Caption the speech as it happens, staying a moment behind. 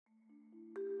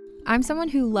I'm someone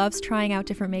who loves trying out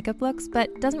different makeup looks,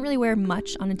 but doesn't really wear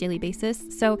much on a daily basis,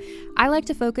 so I like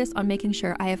to focus on making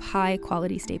sure I have high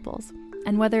quality staples.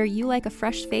 And whether you like a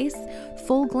fresh face,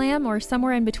 full glam, or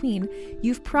somewhere in between,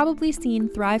 you've probably seen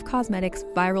Thrive Causemetics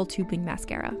Viral Tubing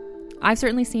Mascara. I've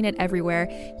certainly seen it everywhere.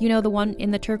 You know, the one in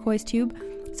the turquoise tube?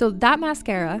 So that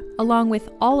mascara, along with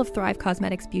all of Thrive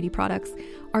Causemetics beauty products,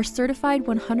 are certified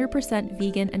 100%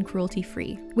 vegan and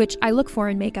cruelty-free, which I look for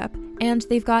in makeup, and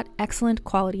they've got excellent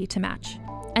quality to match.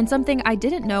 And something I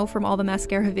didn't know from all the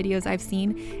mascara videos I've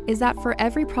seen is that for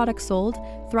every product sold,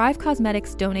 Thrive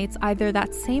Causemetics donates either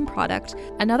that same product,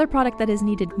 another product that is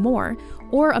needed more,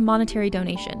 or a monetary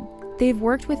donation. They've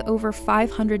worked with over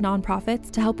 500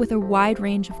 nonprofits to help with a wide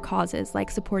range of causes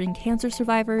like supporting cancer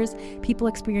survivors, people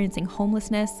experiencing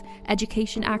homelessness,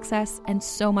 education access, and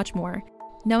so much more.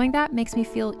 Knowing that makes me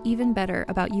feel even better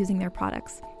about using their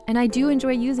products. And I do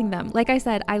enjoy using them. Like I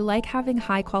said, I like having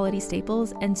high quality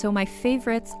staples, and so my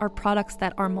favorites are products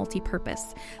that are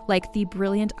multi-purpose, like the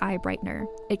Brilliant Eye Brightener.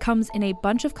 It comes in a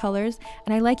bunch of colors,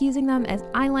 and I like using them as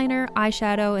eyeliner,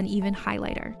 eyeshadow, and even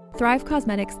highlighter. Thrive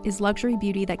Causemetics is luxury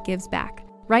beauty that gives back.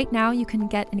 Right now, you can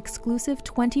get an exclusive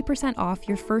 20% off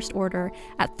your first order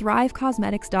at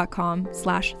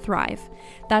thrivecausemetics.com/thrive.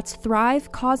 That's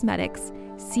Thrive Causemetics,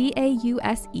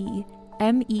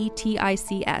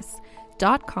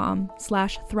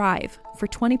 CAUSEMETICS.com/thrive for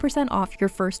 20% off your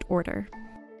first order.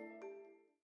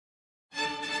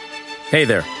 Hey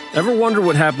there. Ever wonder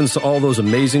what happens to all those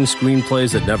amazing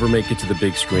screenplays that never make it to the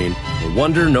big screen? Well,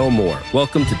 wonder no more.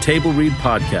 Welcome to Table Read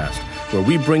Podcast, where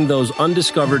we bring those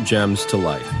undiscovered gems to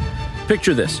life.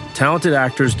 Picture this: talented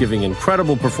actors giving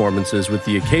incredible performances with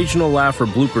the occasional laugh or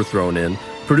blooper thrown in,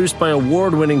 produced by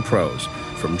award-winning pros.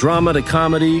 From drama to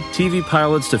comedy, TV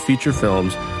pilots to feature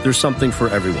films, there's something for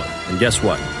everyone. And guess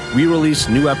what? We release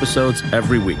new episodes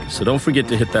every week, so don't forget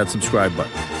to hit that subscribe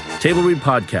button. Table Read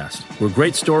Podcast, where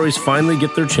great stories finally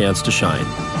get their chance to shine.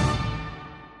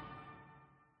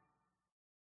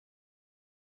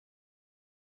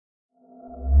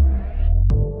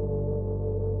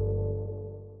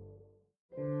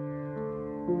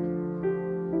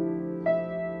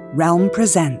 Realm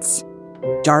presents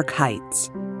Dark Heights,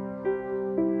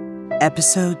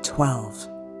 Episode 12.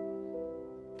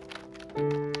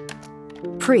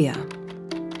 Priya.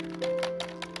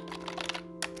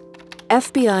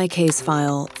 FBI case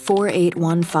file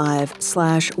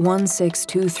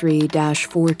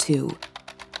 4815/1623-42.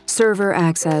 Server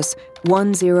access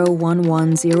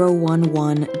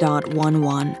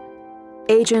 1011.011.11.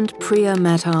 Agent Priya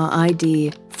Mehta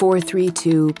ID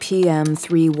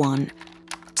 432PM31.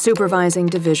 Supervising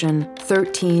Division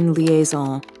 13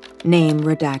 Liaison. Name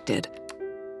redacted.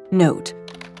 Note: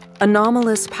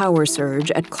 anomalous power surge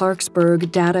at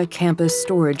Clarksburg Data Campus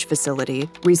Storage Facility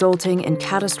resulting in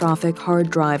catastrophic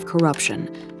hard drive corruption.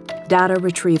 Data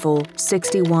retrieval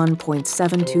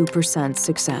 61.72%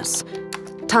 success.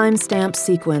 Timestamp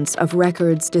sequence of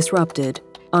records disrupted,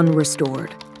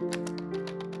 unrestored.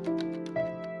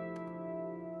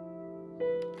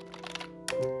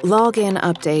 Login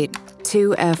update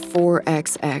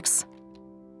 2F4XX.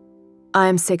 I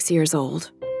am 6 years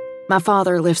old. My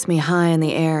father lifts me high in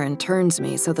the air and turns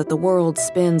me so that the world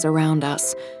spins around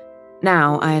us.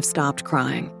 Now I have stopped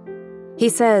crying. He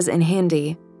says in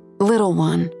Hindi, "Little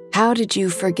one, how did you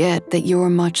forget that you're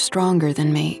much stronger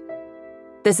than me?"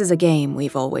 This is a game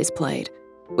we've always played.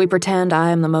 We pretend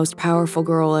I am the most powerful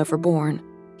girl ever born.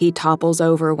 He topples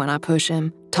over when I push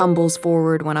him, tumbles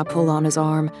forward when I pull on his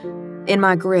arm. In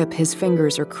my grip, his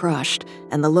fingers are crushed,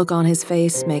 and the look on his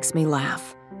face makes me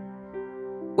laugh.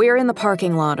 We are in the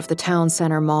parking lot of the Town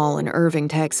Center Mall in Irving,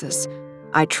 Texas.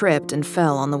 I tripped and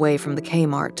fell on the way from the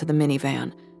Kmart to the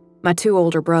minivan. My two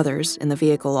older brothers, in the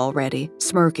vehicle already,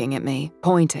 smirking at me,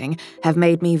 pointing, have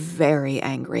made me very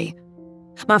angry.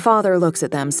 My father looks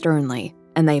at them sternly,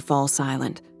 and they fall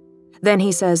silent. Then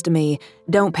he says to me,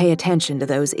 "Don't pay attention to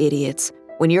those idiots.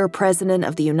 When you're president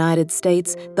of the United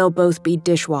States, they'll both be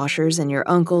dishwashers in your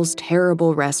uncle's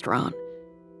terrible restaurant."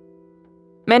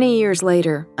 Many years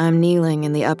later, I'm kneeling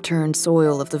in the upturned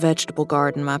soil of the vegetable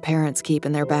garden my parents keep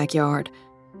in their backyard.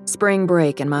 Spring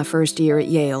break in my first year at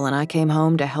Yale, and I came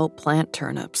home to help plant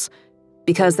turnips.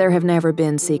 Because there have never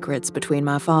been secrets between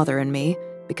my father and me,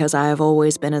 because I have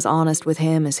always been as honest with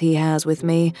him as he has with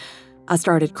me, I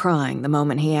started crying the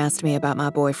moment he asked me about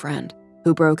my boyfriend,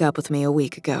 who broke up with me a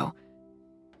week ago.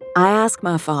 I asked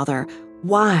my father,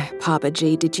 "Why, Papa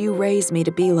G, did you raise me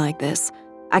to be like this?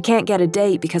 I can't get a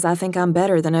date because I think I'm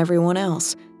better than everyone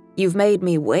else. You've made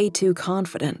me way too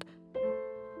confident."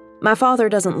 My father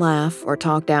doesn't laugh or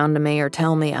talk down to me or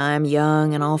tell me I am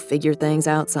young and I'll figure things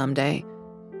out someday.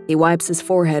 He wipes his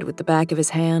forehead with the back of his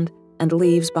hand and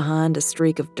leaves behind a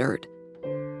streak of dirt.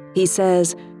 He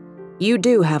says, "You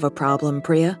do have a problem,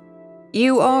 Priya.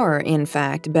 You are, in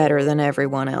fact, better than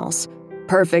everyone else.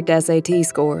 Perfect SAT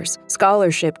scores,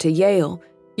 scholarship to Yale.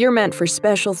 You're meant for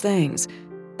special things.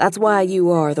 That's why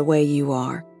you are the way you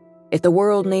are. If the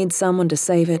world needs someone to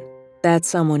save it, that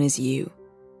someone is you."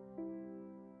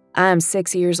 I am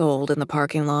 6 years old in the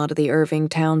parking lot of the Irving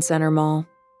Town Center Mall.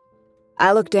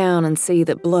 I look down and see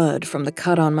that blood from the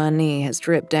cut on my knee has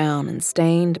dripped down and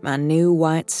stained my new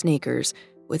white sneakers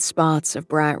with spots of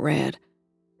bright red,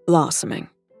 blossoming.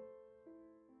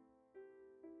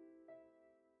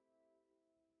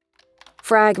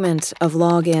 Fragment of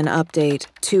login update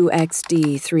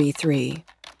 2XD33.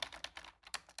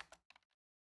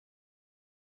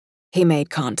 He made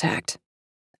contact.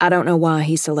 I don't know why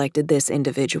he selected this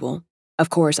individual. Of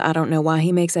course, I don't know why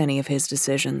he makes any of his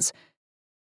decisions.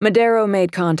 Madero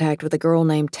made contact with a girl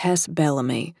named Tess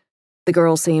Bellamy. The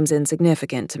girl seems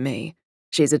insignificant to me.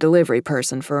 She's a delivery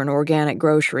person for an organic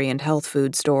grocery and health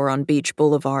food store on Beach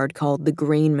Boulevard called The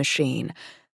Green Machine.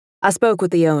 I spoke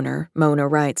with the owner, Mona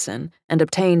Wrightson, and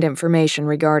obtained information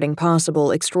regarding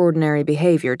possible extraordinary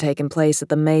behavior taking place at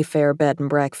the Mayfair Bed and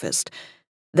Breakfast.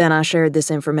 Then I shared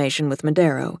this information with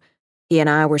Madero. He and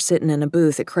I were sitting in a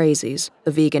booth at Crazy's,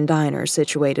 the vegan diner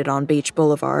situated on Beach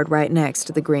Boulevard right next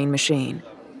to The Green Machine.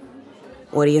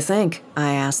 "What do you think?"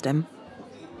 I asked him.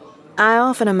 I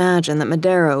often imagine that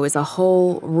Madero is a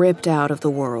whole ripped out of the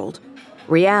world.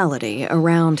 Reality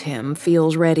around him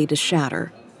feels ready to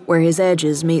shatter. Where his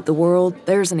edges meet the world,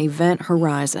 there's an event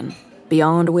horizon,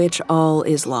 beyond which all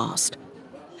is lost.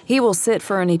 He will sit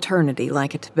for an eternity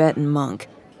like a Tibetan monk.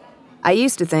 I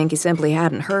used to think he simply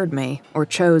hadn't heard me, or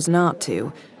chose not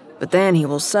to, but then he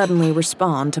will suddenly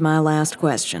respond to my last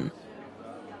question.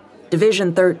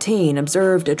 "Division 13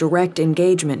 observed a direct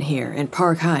engagement here in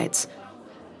Park Heights."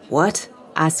 "What?"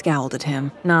 I scowled at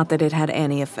him, not that it had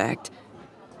any effect.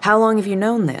 "How long have you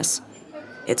known this?"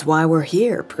 "It's why we're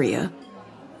here, Priya."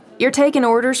 "You're taking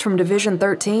orders from Division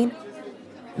 13?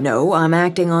 "No, I'm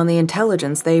acting on the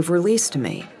intelligence they've released to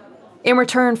me." "In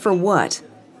return for what?"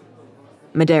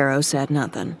 Madero said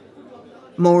nothing.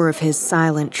 More of his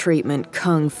silent treatment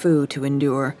kung fu to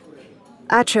endure.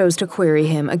 I chose to query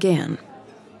him again.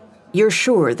 "You're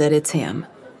sure that it's him?"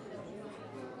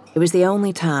 It was the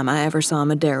only time I ever saw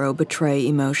Madero betray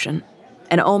emotion,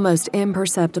 an almost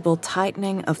imperceptible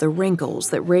tightening of the wrinkles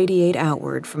that radiate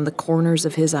outward from the corners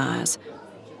of his eyes,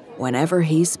 whenever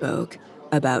he spoke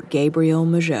about Gabriel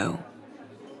Majot.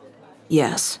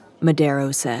 "Yes,"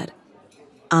 Madero said.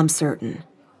 "I'm certain.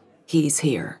 He's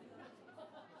here."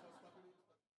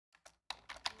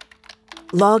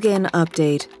 Login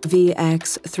update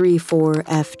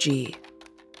VX34FG.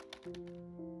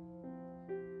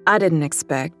 I didn't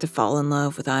expect to fall in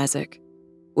love with Isaac.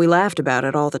 We laughed about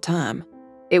it all the time.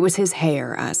 It was his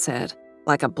hair, I said,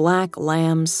 like a black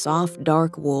lamb's soft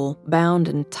dark wool bound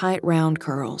in tight round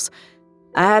curls.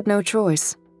 I had no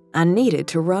choice. I needed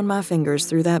to run my fingers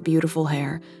through that beautiful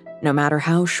hair, no matter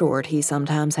how short he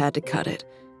sometimes had to cut it.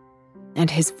 And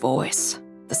his voice,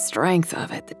 the strength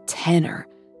of it, the tenor.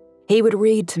 He would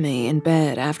read to me in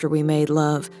bed after we made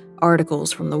love,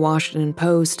 articles from the Washington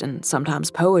Post and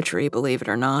sometimes poetry, believe it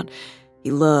or not.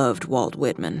 He loved Walt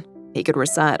Whitman. He could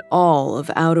recite all of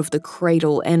Out of the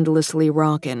Cradle Endlessly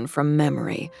Rockin' from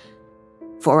memory.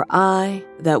 "For I,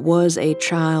 that was a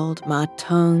child, my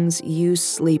tongue's used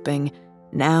sleeping,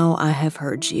 now I have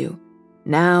heard you.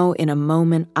 Now in a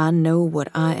moment I know what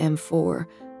I am for.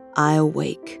 I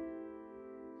awake."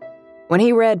 When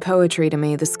he read poetry to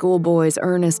me, the schoolboy's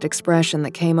earnest expression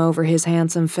that came over his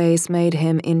handsome face made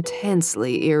him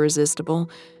intensely irresistible.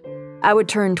 I would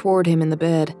turn toward him in the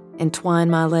bed, entwine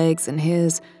my legs in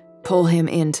his, pull him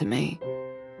into me.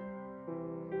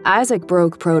 Isaac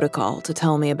broke protocol to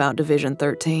tell me about Division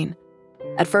 13.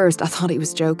 At first, I thought he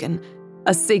was joking.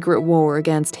 A secret war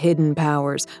against hidden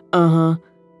powers,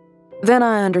 Then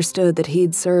I understood that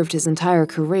he'd served his entire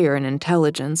career in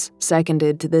intelligence,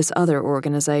 seconded to this other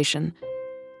organization.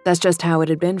 That's just how it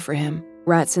had been for him,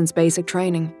 right since basic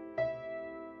training.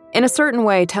 In a certain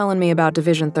way, telling me about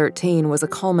Division 13 was a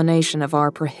culmination of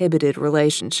our prohibited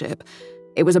relationship.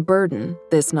 It was a burden,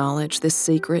 this knowledge, this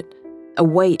secret, a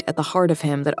weight at the heart of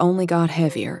him that only got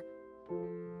heavier.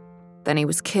 Then he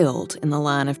was killed in the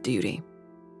line of duty.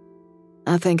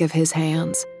 I think of his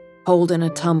hands, holding a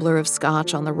tumbler of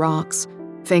scotch on the rocks,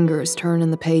 fingers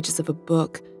turning the pages of a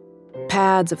book,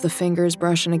 pads of the fingers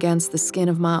brushing against the skin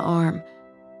of my arm,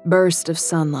 burst of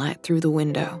sunlight through the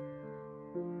window.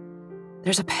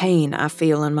 There's a pain I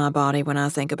feel in my body when I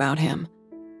think about him.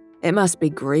 It must be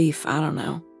grief, I don't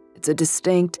know. It's a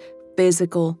distinct,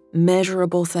 physical,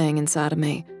 measurable thing inside of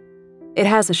me. It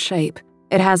has a shape.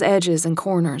 It has edges and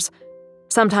corners.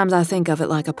 Sometimes I think of it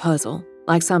like a puzzle,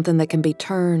 like something that can be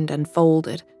turned and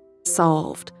folded,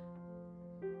 solved.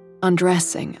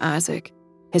 Undressing Isaac,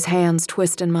 his hands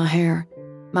twisting my hair,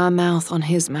 my mouth on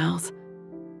his mouth.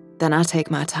 Then I take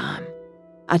my time.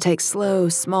 I take slow,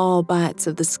 small bites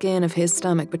of the skin of his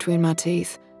stomach between my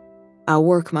teeth. I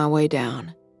work my way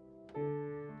down.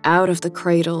 Out of the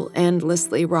cradle,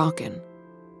 endlessly rocking.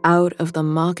 Out of the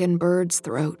mockingbird's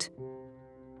throat.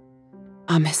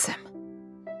 I miss him.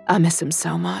 I miss him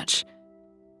so much.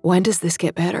 When does this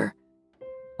get better?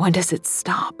 When does it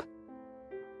stop?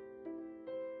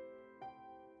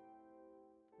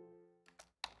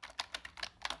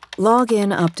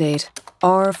 Login update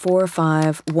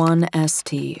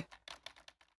R451ST.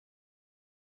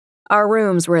 Our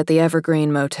rooms were at the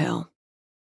Evergreen Motel.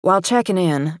 While checking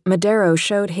in, Madero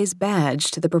showed his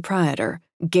badge to the proprietor,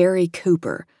 Gary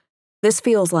Cooper. This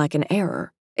feels like an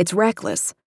error. It's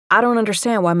reckless. I don't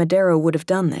understand why Madero would have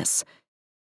done this.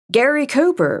 Gary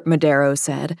Cooper, Madero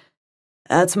said.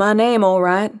 That's my name, all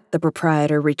right, the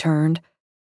proprietor returned.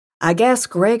 I guess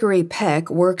Gregory Peck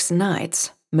works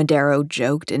nights, Madero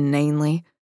joked inanely.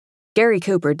 Gary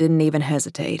Cooper didn't even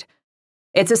hesitate.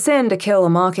 It's a sin to kill a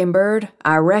mockingbird,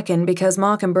 I reckon, because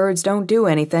mockingbirds don't do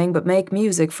anything but make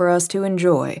music for us to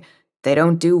enjoy. They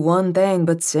don't do one thing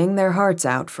but sing their hearts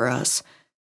out for us.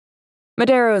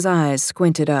 Madero's eyes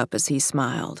squinted up as he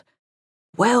smiled.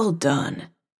 Well done.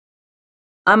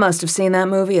 I must have seen that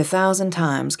movie 1,000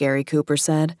 times, Gary Cooper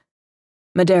said.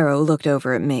 Madero looked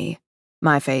over at me.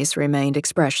 My face remained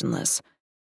expressionless.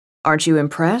 Aren't you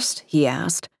impressed? He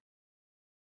asked.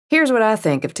 Here's what I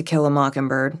think of To Kill a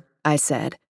Mockingbird, I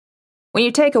said. When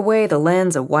you take away the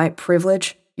lens of white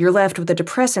privilege, you're left with a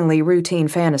depressingly routine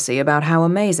fantasy about how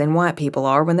amazing white people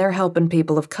are when they're helping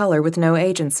people of color with no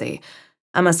agency.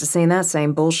 I must have seen that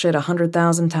same bullshit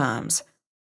 100,000 times.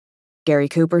 Gary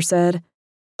Cooper said,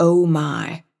 Oh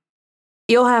my.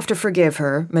 You'll have to forgive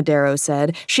her, Madero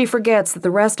said. She forgets that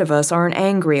the rest of us aren't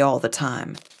angry all the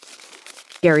time.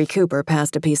 Gary Cooper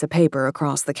passed a piece of paper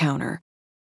across the counter.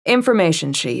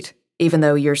 Information sheet. Even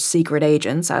though you're secret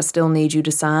agents, I still need you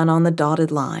to sign on the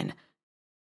dotted line.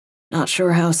 Not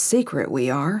sure how secret we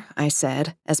are, I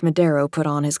said, as Madero put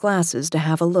on his glasses to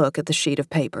have a look at the sheet of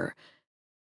paper.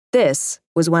 This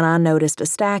was when I noticed a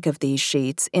stack of these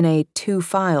sheets in a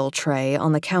 2-file tray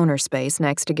on the counter space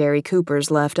next to Gary Cooper's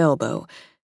left elbow,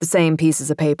 the same pieces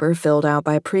of paper filled out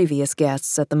by previous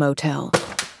guests at the motel.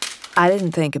 I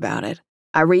didn't think about it.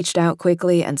 I reached out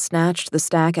quickly and snatched the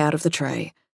stack out of the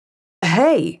tray.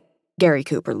 Hey, Gary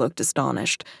Cooper looked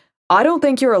astonished. I don't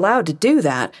think you're allowed to do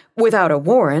that without a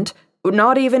warrant,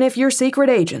 not even if you're secret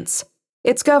agents.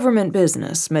 It's government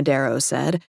business, Madero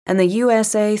said, and the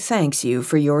USA thanks you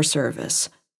for your service.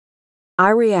 I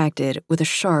reacted with a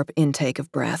sharp intake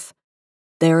of breath.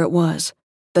 There it was,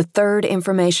 the third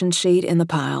information sheet in the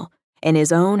pile, in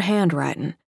his own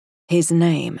handwriting, his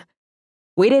name.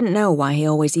 We didn't know why he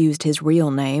always used his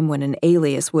real name when an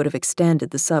alias would have extended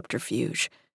the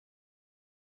subterfuge.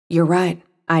 You're right,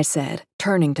 I said,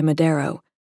 turning to Madero.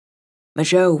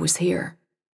 Mageau was here.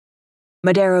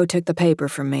 Madero took the paper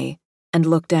from me and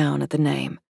looked down at the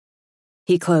name.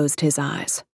 He closed his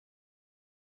eyes.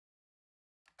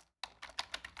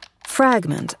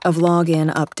 Fragment of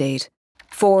login update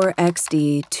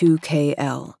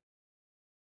 4XD2KL.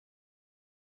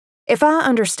 If I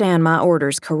understand my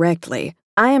orders correctly,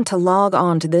 I am to log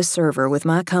on to this server with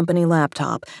my company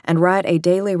laptop and write a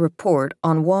daily report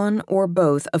on one or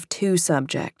both of 2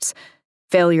 subjects.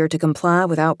 Failure to comply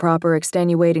without proper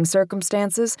extenuating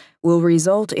circumstances will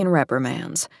result in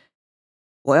reprimands.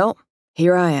 Well,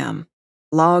 here I am.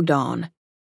 Logged on.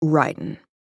 Writin'.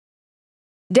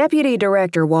 Deputy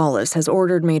Director Wallace has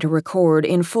ordered me to record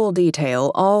in full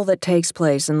detail all that takes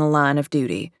place in the line of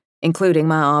duty, including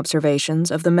my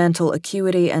observations of the mental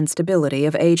acuity and stability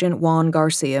of Agent Juan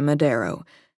Garcia Madero.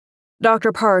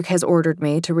 Dr. Park has ordered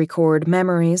me to record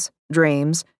memories,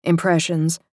 dreams,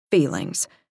 impressions, feelings,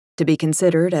 to be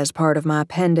considered as part of my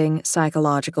pending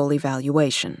psychological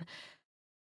evaluation.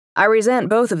 I resent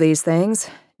both of these things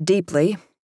deeply.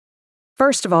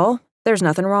 First of all, there's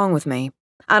nothing wrong with me.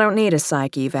 I don't need a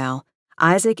psych eval.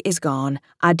 Isaac is gone.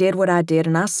 I did what I did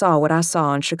and I saw what I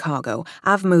saw in Chicago.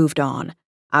 I've moved on.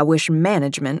 I wish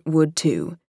management would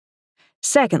too.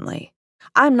 Secondly,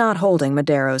 I'm not holding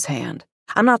Madero's hand.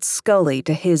 I'm not Scully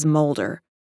to his Mulder.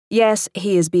 Yes,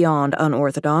 he is beyond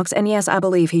unorthodox, and yes, I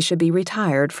believe he should be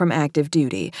retired from active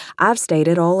duty. I've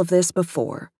stated all of this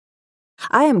before.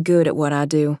 I am good at what I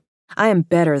do. I am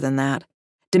better than that.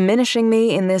 Diminishing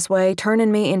me in this way,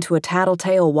 turning me into a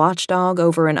tattletale watchdog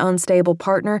over an unstable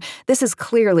partner, this is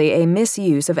clearly a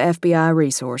misuse of FBI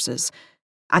resources.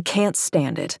 I can't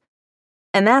stand it.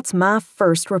 And that's my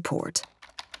first report.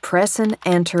 Press and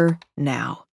enter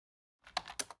now.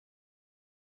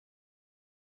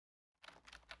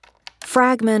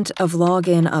 Fragment of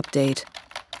login update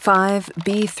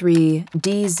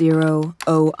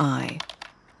 5B3D0OI.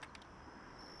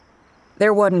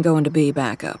 There wasn't going to be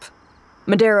backup.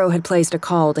 Madero had placed a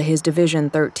call to his Division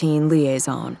 13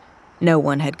 liaison. No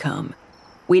one had come.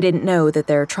 We didn't know that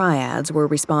their triads were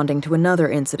responding to another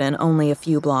incident only a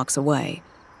few blocks away.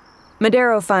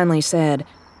 Madero finally said,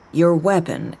 "Your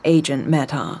weapon, Agent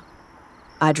Mehta."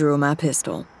 I drew my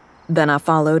pistol. Then I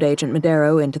followed Agent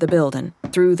Madero into the building,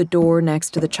 through the door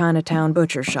next to the Chinatown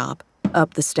butcher shop,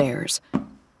 up the stairs.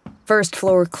 First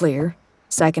floor clear,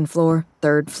 second floor,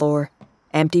 third floor,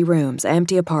 empty rooms,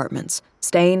 empty apartments,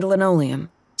 stained linoleum,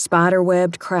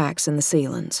 spider-webbed cracks in the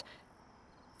ceilings.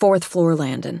 Fourth floor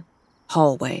landing,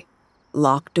 hallway,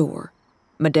 locked door,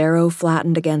 Madero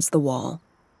flattened against the wall.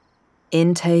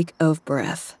 Intake of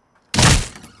breath.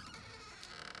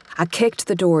 I kicked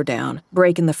the door down,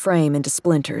 breaking the frame into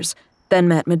splinters, then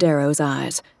met Madero's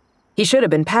eyes. He should have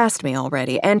been past me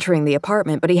already, entering the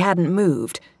apartment, but he hadn't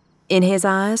moved. In his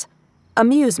eyes,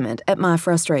 amusement at my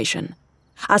frustration.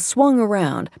 I swung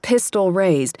around, pistol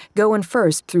raised, going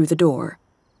first through the door.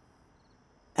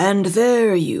 "And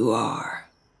there you are."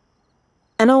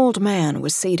 An old man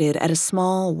was seated at a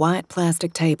small, white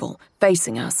plastic table,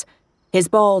 facing us. His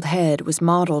bald head was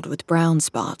mottled with brown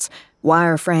spots.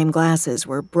 Wire-frame glasses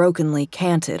were brokenly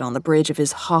canted on the bridge of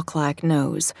his hawk-like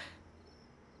nose.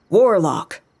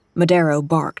 "Warlock," Madero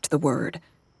barked the word.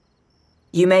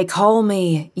 "You may call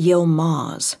me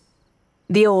Yilmaz."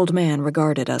 The old man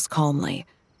regarded us calmly.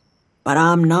 "But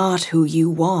I'm not who you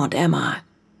want, am I?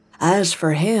 As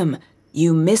for him,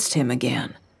 you missed him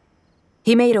again."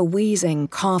 He made a wheezing,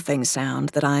 coughing sound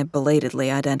that I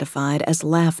belatedly identified as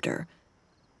laughter.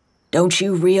 "Don't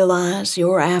you realize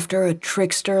you're after a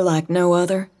trickster like no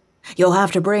other? You'll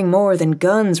have to bring more than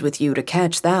guns with you to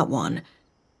catch that one."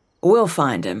 "We'll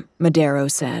find him," Madero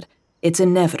said. "It's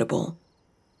inevitable."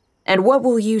 "And what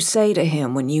will you say to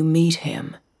him when you meet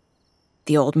him?"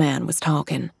 The old man was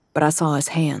talking, but I saw his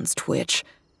hands twitch.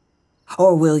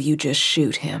 "Or will you just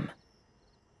shoot him?"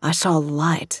 I saw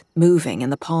light moving in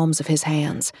the palms of his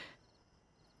hands.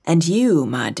 "And you,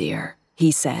 my dear,"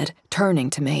 he said, turning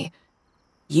to me,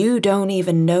 "you don't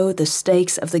even know the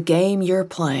stakes of the game you're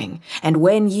playing, and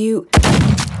when you—"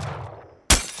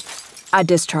 I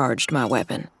discharged my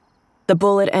weapon. The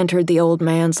bullet entered the old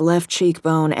man's left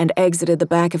cheekbone and exited the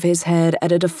back of his head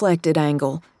at a deflected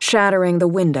angle, shattering the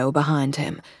window behind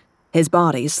him. His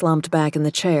body slumped back in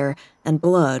the chair, and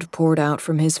blood poured out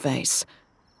from his face.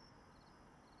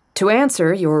 "To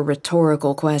answer your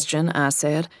rhetorical question," I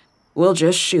said, "we'll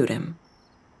just shoot him."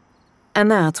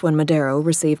 And that's when Madero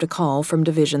received a call from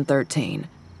Division 13.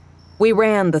 We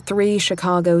ran the 3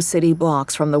 Chicago city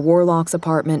blocks from the Warlock's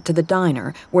apartment to the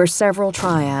diner where several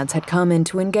triads had come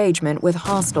into engagement with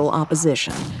hostile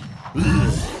opposition.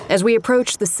 As we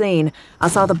approached the scene, I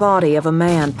saw the body of a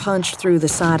man punched through the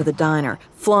side of the diner,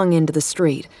 flung into the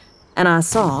street, and I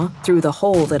saw, through the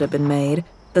hole that had been made,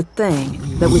 the thing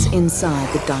that was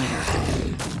inside the diner.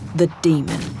 The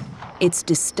demon. Its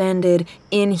distended,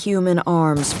 inhuman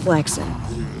arms flexing,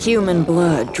 human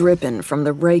blood dripping from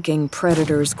the raking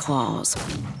predator's claws.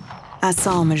 I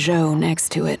saw Majot next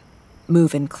to it,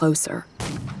 moving closer.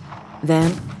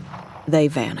 Then, they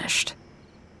vanished.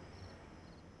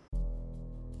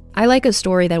 I like a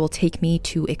story that will take me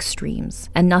to extremes,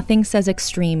 and nothing says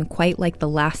extreme quite like The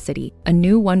Last City, a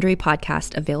new Wondery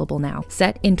podcast available now.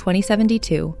 Set in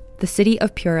 2072, the city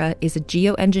of Pura is a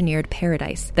geoengineered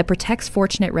paradise that protects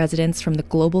fortunate residents from the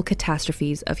global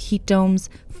catastrophes of heat domes,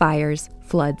 fires,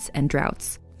 floods, and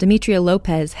droughts. Demetria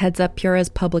Lopez heads up Pura's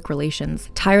public relations,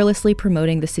 tirelessly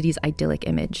promoting the city's idyllic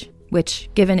image, which,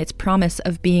 given its promise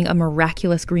of being a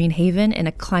miraculous green haven in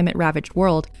a climate-ravaged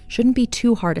world, shouldn't be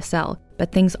too hard to sell.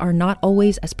 But things are not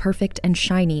always as perfect and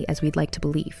shiny as we'd like to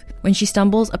believe. When she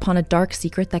stumbles upon a dark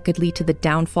secret that could lead to the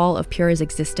downfall of Pura's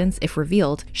existence if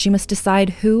revealed, she must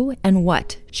decide who and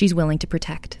what she's willing to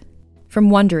protect. From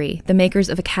Wondery, the makers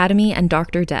of Academy and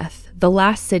Dr. Death, The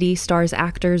Last City stars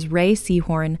actors Ray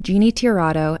Seahorn, Jeannie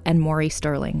Tirado, and Maury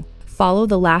Sterling. Follow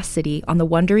The Last City on the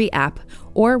Wondery app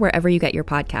or wherever you get your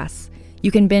podcasts. You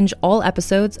can binge all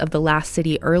episodes of The Last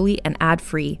City early and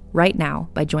ad-free right now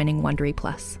by joining Wondery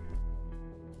Plus.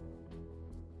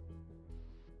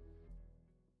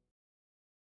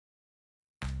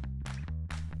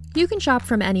 You can shop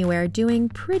from anywhere doing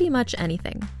pretty much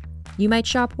anything. You might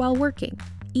shop while working,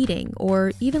 eating,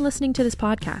 or even listening to this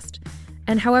podcast.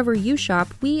 And however you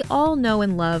shop, we all know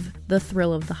and love the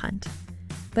thrill of the hunt.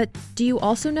 But do you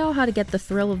also know how to get the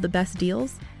thrill of the best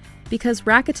deals? Because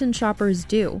Rakuten shoppers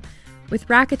do. With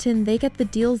Rakuten, they get the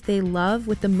deals they love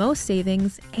with the most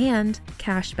savings and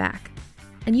cash back.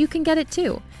 And you can get it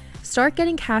too. Start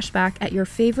getting cash back at your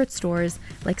favorite stores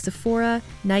like Sephora,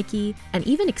 Nike, and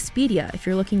even Expedia if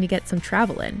you're looking to get some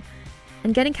travel in.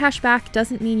 And getting cash back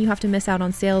doesn't mean you have to miss out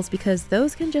on sales because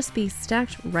those can just be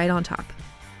stacked right on top.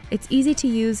 It's easy to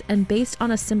use and based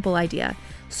on a simple idea.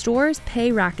 Stores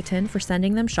pay Rakuten for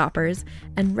sending them shoppers,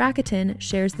 and Rakuten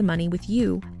shares the money with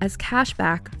you as cash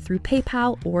back through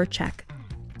PayPal or check.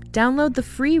 Download the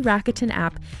free Rakuten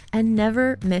app and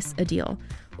never miss a deal.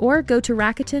 Or go to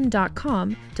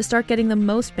Rakuten.com to start getting the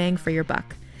most bang for your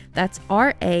buck. That's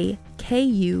Rakuten.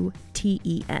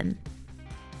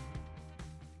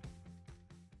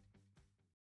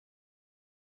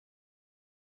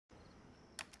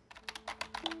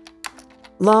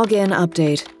 Login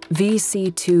update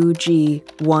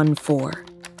VC2G14.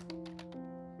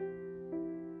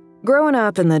 Growing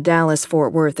up in the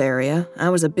Dallas-Fort Worth area, I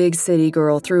was a big city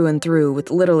girl through and through with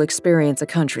little experience of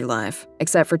country life,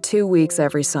 except for 2 weeks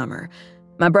every summer.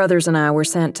 My brothers and I were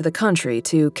sent to the country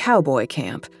to cowboy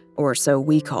camp, or so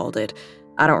we called it.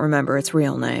 I don't remember its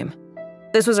real name.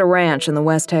 This was a ranch in the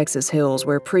West Texas hills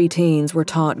where preteens were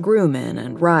taught grooming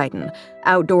and riding,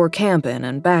 outdoor camping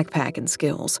and backpacking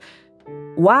skills.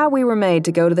 Why we were made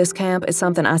to go to this camp is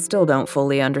something I still don't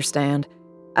fully understand.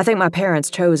 I think my parents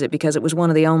chose it because it was one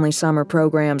of the only summer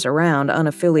programs around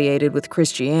unaffiliated with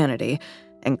Christianity,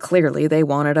 and clearly they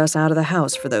wanted us out of the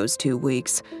house for those 2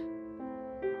 weeks.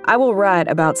 I will write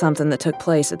about something that took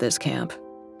place at this camp.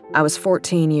 I was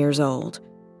 14 years old.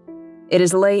 It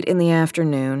is late in the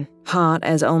afternoon, hot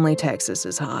as only Texas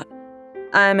is hot.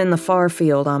 I am in the far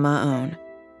field on my own.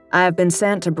 I have been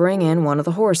sent to bring in one of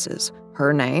the horses.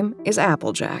 Her name is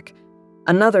Applejack.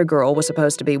 Another girl was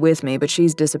supposed to be with me, but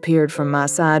she's disappeared from my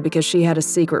side because she had a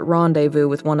secret rendezvous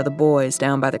with one of the boys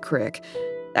down by the creek.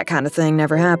 That kind of thing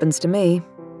never happens to me.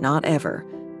 Not ever.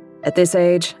 At this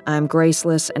age, I'm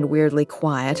graceless and weirdly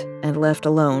quiet and left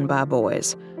alone by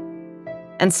boys.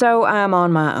 And so I am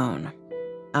on my own.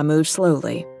 I move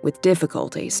slowly, with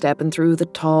difficulty, stepping through the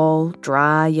tall,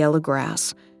 dry yellow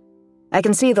grass. I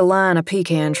can see the line of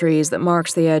pecan trees that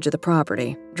marks the edge of the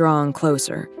property, drawing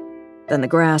closer. Then the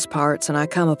grass parts and I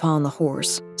come upon the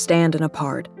horse, standing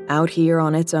apart, out here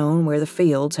on its own where the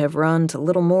fields have run to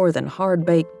little more than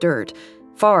hard-baked dirt,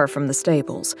 far from the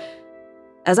stables.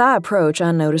 As I approach,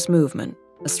 I notice movement,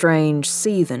 a strange,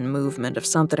 seething movement of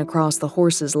something across the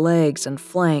horse's legs and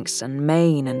flanks and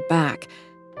mane and back.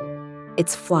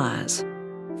 It's flies.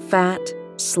 Fat,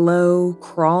 slow,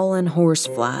 crawling horse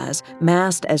flies,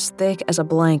 massed as thick as a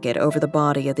blanket over the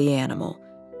body of the animal.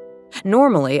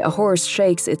 Normally, a horse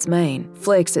shakes its mane,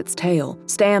 flicks its tail,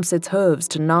 stamps its hooves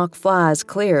to knock flies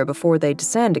clear before they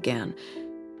descend again.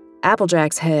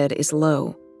 Applejack's head is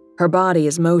low. Her body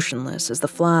is motionless as the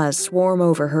flies swarm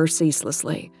over her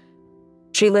ceaselessly.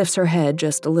 She lifts her head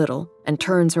just a little and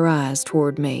turns her eyes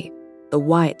toward me, the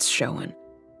whites showing.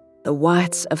 The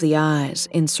whites of the eyes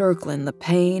encircling the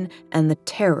pain and the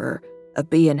terror of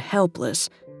being helpless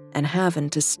and having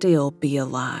to still be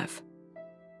alive.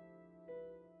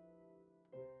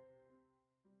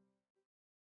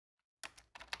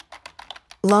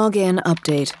 Login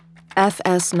update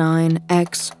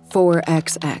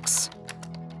FS9X4XX.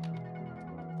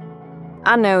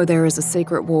 I know there is a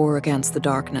secret war against the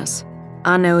darkness.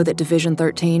 I know that Division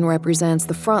 13 represents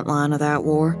the front line of that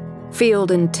war,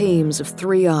 fielding teams of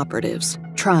 3 operatives,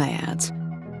 triads.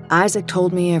 Isaac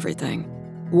told me everything.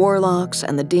 Warlocks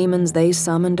and the demons they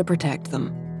summoned to protect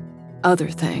them. Other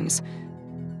things.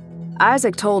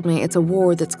 Isaac told me it's a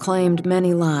war that's claimed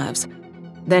many lives.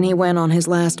 Then he went on his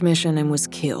last mission and was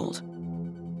killed.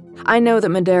 I know that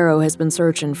Madero has been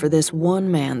searching for this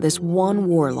one man, this one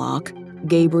warlock,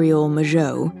 Gabriel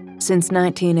Majot, since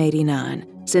 1989,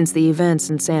 since the events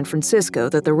in San Francisco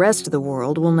that the rest of the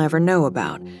world will never know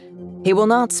about. He will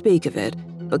not speak of it,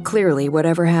 but clearly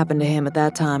whatever happened to him at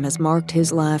that time has marked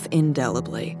his life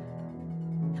indelibly.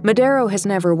 Madero has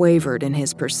never wavered in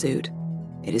his pursuit.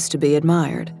 It is to be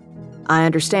admired. I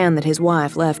understand that his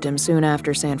wife left him soon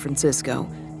after San Francisco.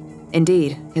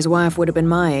 Indeed, his wife would have been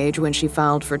my age when she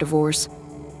filed for divorce.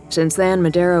 Since then,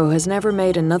 Madero has never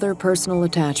made another personal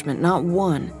attachment, not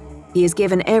one. He has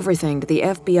given everything to the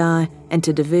FBI and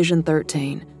to Division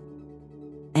 13.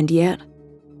 And yet,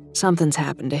 something's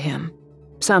happened to him.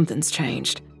 Something's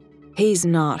changed. He's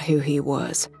not who he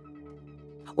was.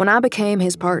 When I became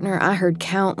his partner, I heard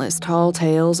countless tall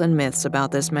tales and myths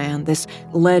about this man, this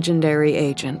legendary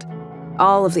agent.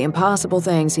 All of the impossible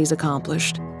things he's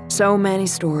accomplished. So many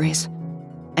stories.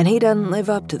 And he doesn't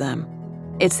live up to them.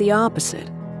 It's the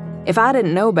opposite. If I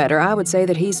didn't know better, I would say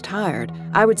that he's tired.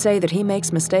 I would say that he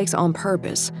makes mistakes on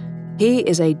purpose. He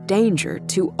is a danger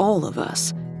to all of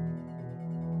us.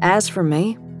 As for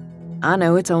me, I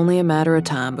know it's only a matter of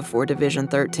time before Division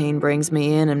 13 brings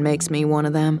me in and makes me one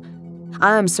of them.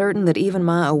 I am certain that even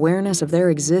my awareness of their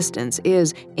existence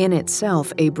is, in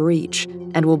itself, a breach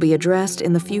and will be addressed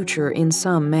in the future in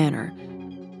some manner.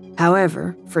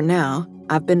 However, for now,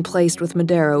 I've been placed with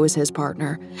Madero as his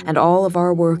partner, and all of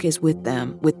our work is with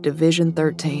them, with Division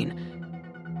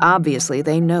 13. Obviously,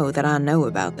 they know that I know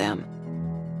about them.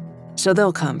 So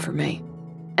they'll come for me,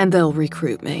 and they'll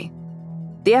recruit me.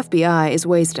 The FBI is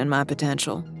wasting my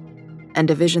potential. And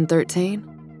Division 13?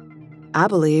 I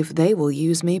believe they will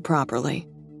use me properly.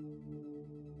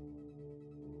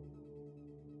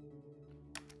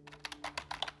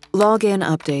 Login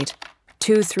update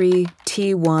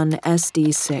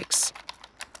 23T1SD6.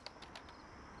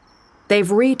 They've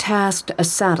retasked a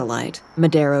satellite,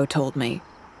 Madero told me.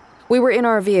 We were in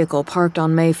our vehicle parked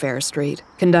on Mayfair Street,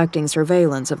 conducting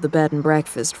surveillance of the bed and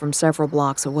breakfast from several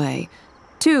blocks away.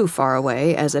 Too far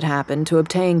away, as it happened, to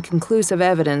obtain conclusive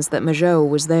evidence that Majot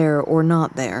was there or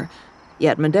not there.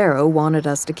 Yet Madero wanted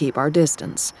us to keep our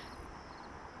distance.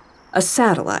 A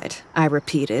satellite, I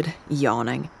repeated,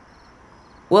 yawning.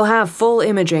 We'll have full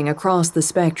imaging across the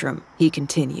spectrum, he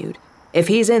continued. If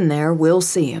he's in there, we'll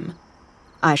see him.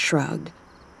 I shrugged.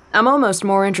 I'm almost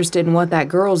more interested in what that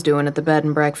girl's doing at the bed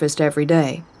and breakfast every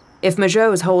day. If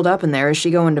Majot's holed up in there, is she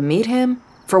going to meet him?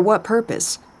 For what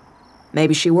purpose?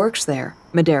 Maybe she works there,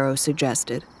 Madero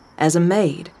suggested, as a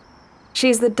maid.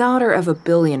 She's the daughter of a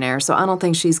billionaire, so I don't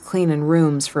think she's cleaning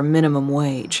rooms for minimum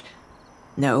wage.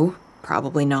 No,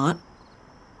 probably not.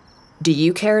 Do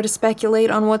you care to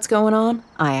speculate on what's going on?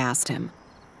 I asked him.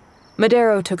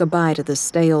 Madero took a bite of the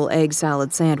stale egg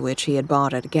salad sandwich he had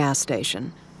bought at a gas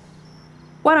station.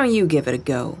 Why don't you give it a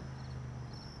go?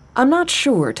 I'm not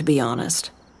sure, to be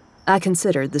honest. I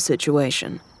considered the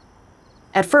situation.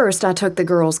 At first, I took the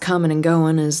girls coming and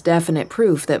going as definite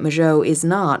proof that Majot is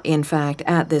not, in fact,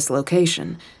 at this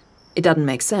location. It doesn't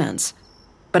make sense.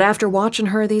 But after watching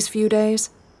her these few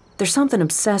days, there's something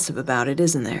obsessive about it,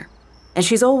 isn't there? And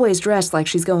she's always dressed like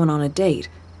she's going on a date.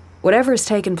 Whatever has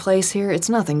taken place here, it's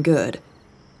nothing good.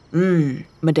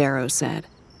 Madero said.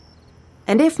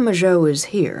 And if Majot is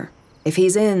here, if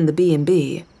he's in the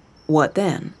B&B, what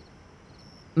then?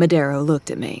 Madero looked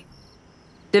at me.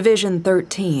 Division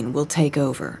 13 will take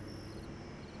over.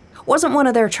 Wasn't one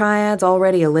of their triads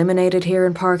already eliminated here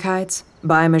in Park Heights,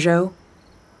 by Majot?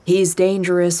 He's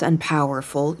dangerous and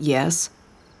powerful, yes.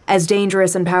 As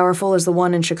dangerous and powerful as the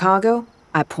one in Chicago?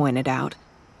 I pointed out.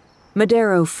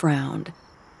 Madero frowned.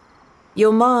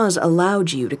 Yilmaz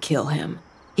allowed you to kill him.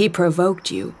 He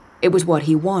provoked you. It was what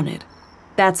he wanted.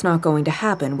 That's not going to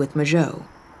happen with Majot.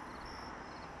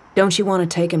 Don't you want to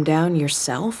take him down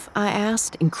yourself? I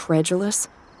asked, incredulous.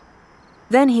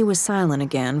 Then he was silent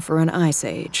again for an ice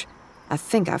age. I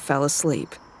think I fell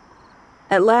asleep.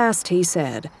 At last he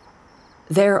said,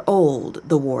 They're old,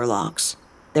 the Warlocks.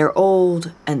 They're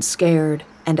old and scared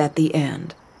and at the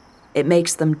end. It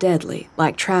makes them deadly,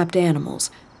 like trapped animals,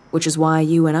 which is why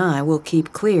you and I will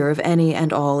keep clear of any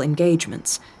and all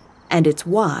engagements. And it's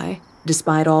why,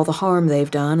 despite all the harm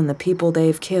they've done and the people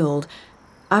they've killed,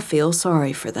 I feel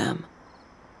sorry for them.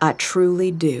 I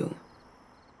truly do.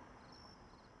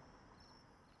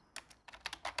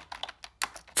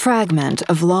 Fragment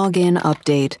of login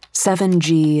update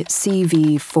 7G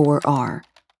CV4R.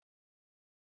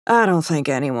 I don't think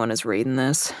anyone is reading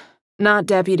this. Not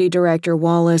Deputy Director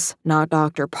Wallace, not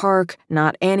Dr. Park,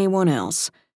 not anyone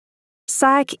else.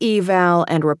 Psych eval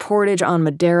and reportage on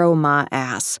Madero my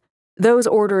ass. Those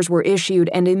orders were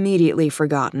issued and immediately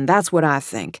forgotten, that's what I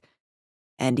think.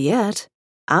 And yet,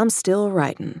 I'm still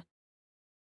writing.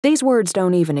 These words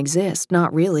don't even exist,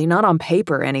 not really, not on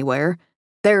paper anywhere.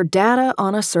 They're data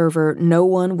on a server no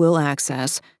one will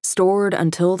access, stored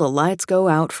until the lights go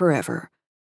out forever.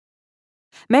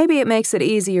 Maybe it makes it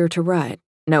easier to write,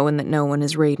 knowing that no one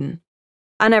is reading.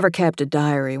 I never kept a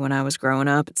diary when I was growing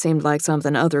up. It seemed like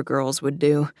something other girls would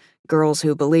do, girls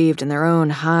who believed in their own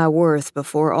high worth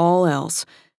before all else.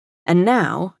 And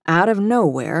now, out of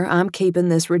nowhere, I'm keeping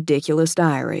this ridiculous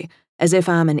diary, as if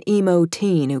I'm an emo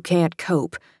teen who can't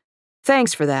cope.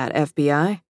 Thanks for that,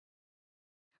 FBI.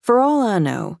 For all I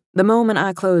know, the moment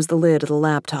I close the lid of the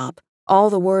laptop, all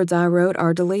the words I wrote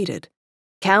are deleted.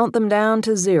 Count them down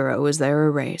to 0 as they're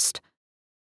erased.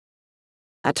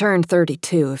 I turned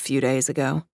 32 a few days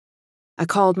ago. I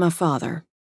called my father.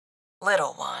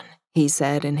 "Little one," he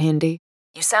said in Hindi,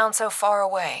 "you sound so far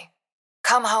away.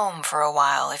 Come home for a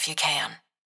while if you can.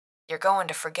 You're going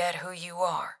to forget who you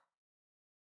are.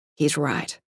 He's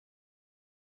right.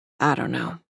 I don't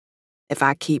know. If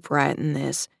I keep writing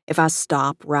this, if I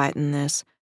stop writing this,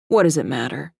 what does it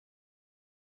matter?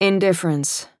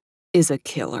 Indifference is a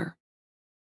killer.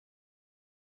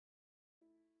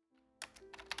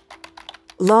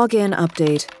 Login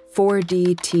update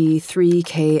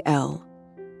 4DT3KL.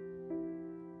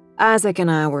 Isaac and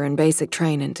I were in basic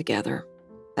training together.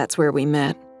 That's where we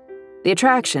met. The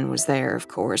attraction was there, of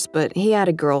course, but he had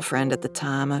a girlfriend at the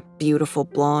time, a beautiful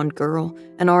blonde girl,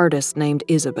 an artist named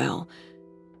Isabel.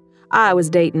 I was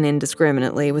dating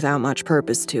indiscriminately without much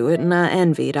purpose to it, and I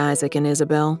envied Isaac and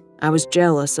Isabel. I was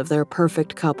jealous of their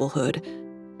perfect couplehood.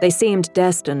 They seemed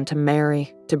destined to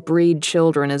marry, to breed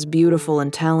children as beautiful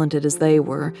and talented as they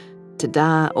were, to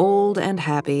die old and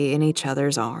happy in each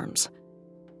other's arms.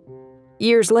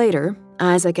 Years later,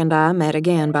 Isaac and I met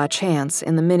again by chance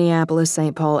in the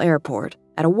Minneapolis-St. Paul airport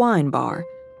at a wine bar.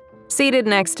 Seated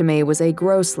next to me was a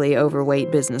grossly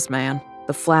overweight businessman.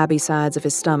 The flabby sides of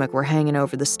his stomach were hanging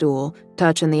over the stool,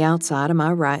 touching the outside of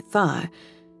my right thigh.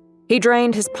 He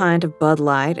drained his pint of Bud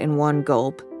Light in one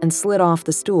gulp and slid off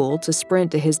the stool to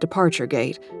sprint to his departure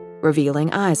gate,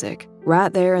 revealing Isaac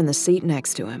right there in the seat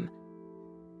next to him.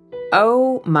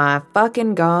 "Oh my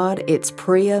fucking God, it's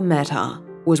Priya Mehta,"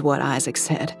 was what Isaac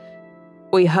said.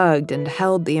 We hugged and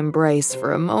held the embrace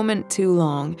for a moment too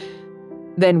long.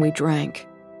 Then we drank.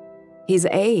 He's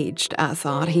aged, I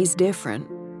thought. He's different.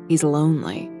 He's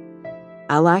lonely.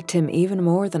 I liked him even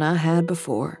more than I had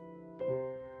before.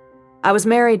 I was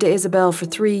married to Isabel for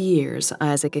 3 years,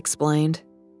 Isaac explained.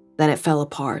 Then it fell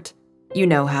apart. You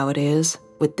know how it is,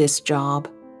 with this job.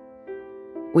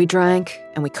 We drank,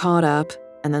 and we caught up,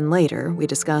 and then later we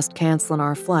discussed canceling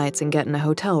our flights and getting a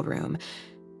hotel room.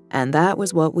 And that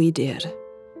was what we did.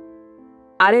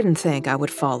 I didn't think I would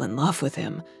fall in love with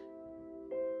him.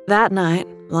 That night,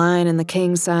 lying in the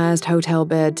king-sized hotel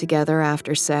bed together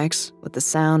after sex, with the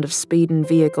sound of speeding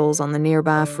vehicles on the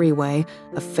nearby freeway,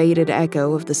 a faded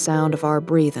echo of the sound of our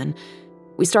breathing,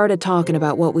 we started talking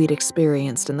about what we'd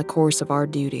experienced in the course of our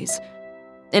duties.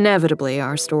 Inevitably,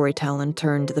 our storytelling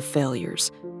turned to the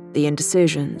failures, the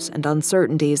indecisions and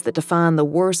uncertainties that define the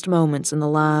worst moments in the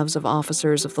lives of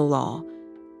officers of the law.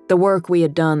 The work we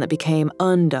had done that became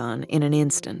undone in an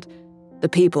instant. The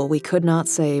people we could not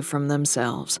save from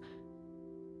themselves.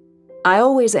 "I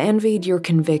always envied your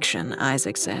conviction,"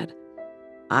 Isaac said.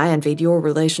 "I envied your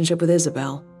relationship with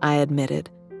Isabel," I admitted.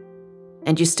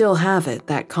 "And you still have it,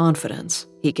 that confidence,"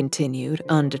 he continued,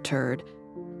 undeterred.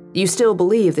 "You still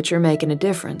believe that you're making a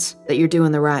difference, that you're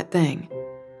doing the right thing.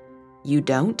 You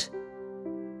don't?"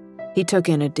 He took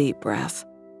in a deep breath.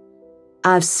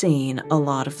 "I've seen a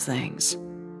lot of things."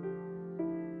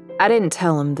 I didn't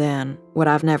tell him then what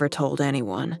I've never told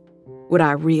anyone, what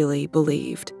I really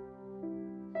believed.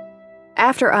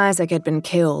 After Isaac had been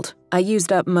killed, I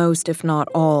used up most, if not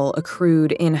all,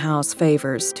 accrued in-house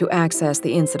favors to access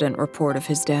the incident report of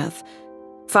his death.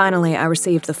 Finally, I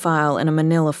received the file in a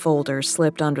manila folder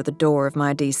slipped under the door of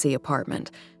my D.C.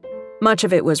 apartment. Much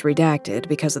of it was redacted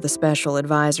because of the special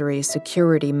advisory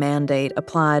security mandate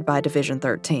applied by Division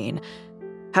 13.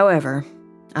 However,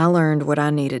 I learned what I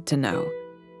needed to know.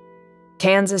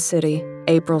 Kansas City,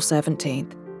 April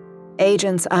 17th.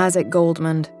 Agents Isaac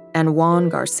Goldman and Juan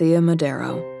Garcia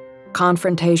Madero.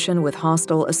 Confrontation with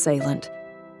hostile assailant.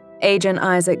 Agent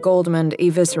Isaac Goldman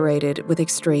eviscerated with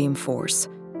extreme force.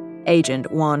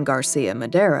 Agent Juan Garcia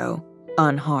Madero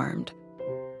unharmed.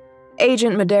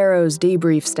 Agent Madero's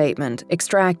debrief statement,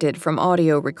 extracted from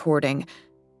audio recording.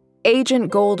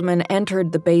 Agent Goldman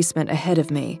entered the basement ahead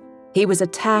of me. He was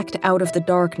attacked out of the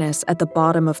darkness at the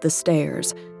bottom of the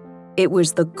stairs. It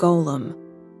was the Golem.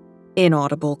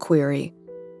 Inaudible query.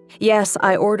 Yes,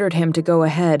 I ordered him to go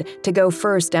ahead, to go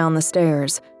first down the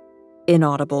stairs.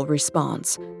 Inaudible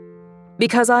response.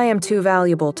 Because I am too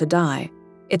valuable to die.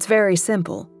 It's very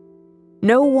simple.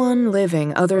 No one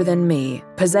living other than me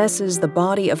possesses the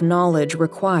body of knowledge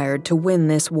required to win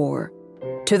this war.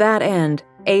 To that end,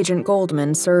 Agent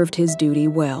Goldman served his duty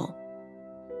well.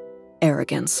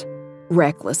 Arrogance,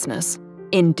 recklessness,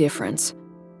 indifference.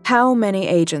 How many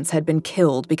agents had been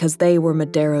killed because they were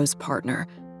Madero's partner?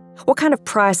 What kind of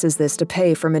price is this to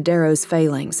pay for Madero's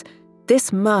failings?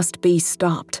 This must be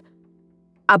stopped.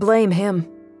 I blame him.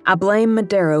 I blame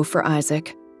Madero for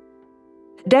Isaac.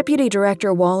 Deputy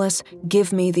Director Wallace,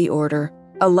 give me the order.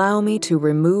 Allow me to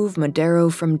remove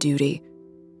Madero from duty.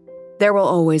 There will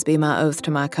always be my oath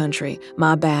to my country,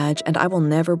 my badge, and I will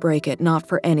never break it, not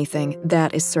for anything,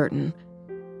 that is certain.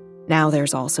 Now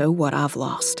there's also what I've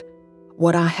lost.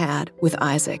 What I had with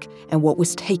Isaac and what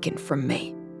was taken from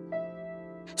me.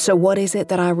 So what is it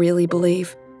that I really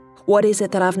believe? What is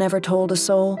it that I've never told a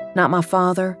soul? Not my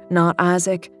father, not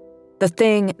Isaac. The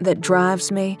thing that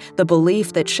drives me, the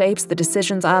belief that shapes the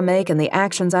decisions I make and the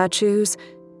actions I choose,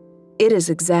 it is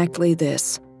exactly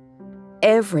this.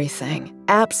 Everything,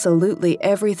 absolutely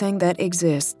everything that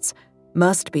exists,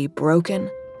 must be broken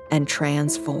and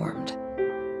transformed.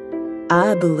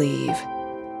 I believe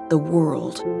the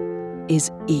world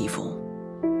is evil.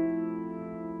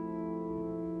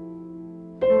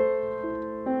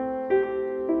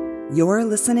 You're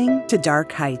listening to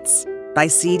Dark Heights by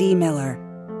C.D. Miller,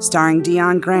 starring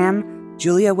Dion Graham,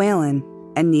 Julia Whalen,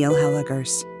 and Neil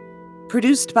Helligers.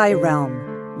 Produced by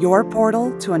Realm, your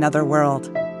portal to another world.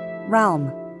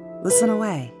 Realm, listen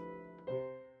away.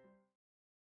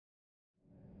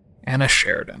 Anna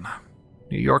Sheridan,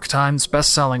 New York Times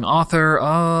bestselling author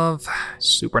of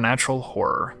supernatural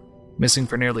horror, missing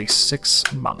for nearly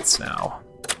 6 months now.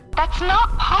 That's not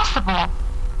possible.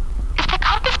 Is the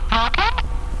compass broken?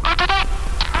 Or did I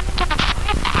turn to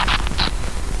the past?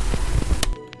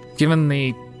 Given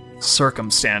the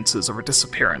circumstances of her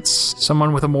disappearance,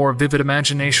 someone with a more vivid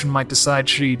imagination might decide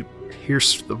she'd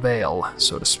pierced the veil,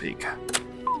 so to speak.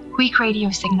 Weak radio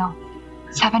signal.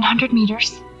 700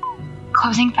 meters.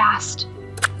 Closing fast.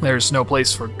 There's no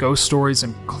place for ghost stories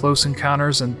and close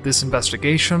encounters in this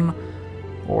investigation,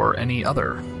 or any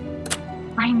other.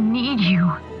 I need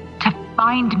you to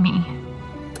find me.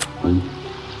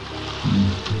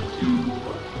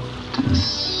 To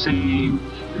save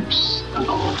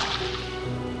yourself.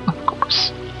 Of course.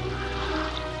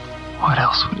 What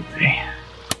else would it be?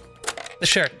 The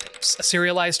Sheridan Tapes, a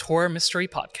serialized horror mystery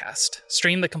podcast.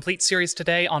 Stream the complete series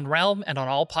today on Realm and on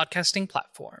all podcasting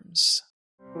platforms.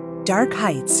 Dark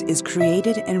Heights is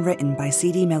created and written by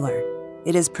C.D. Miller.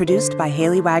 It is produced by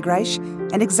Haley Wagreich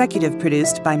and executive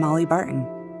produced by Molly Barton.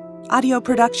 Audio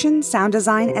production, sound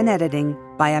design, and editing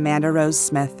by Amanda Rose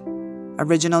Smith.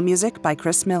 Original music by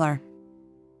Chris Miller.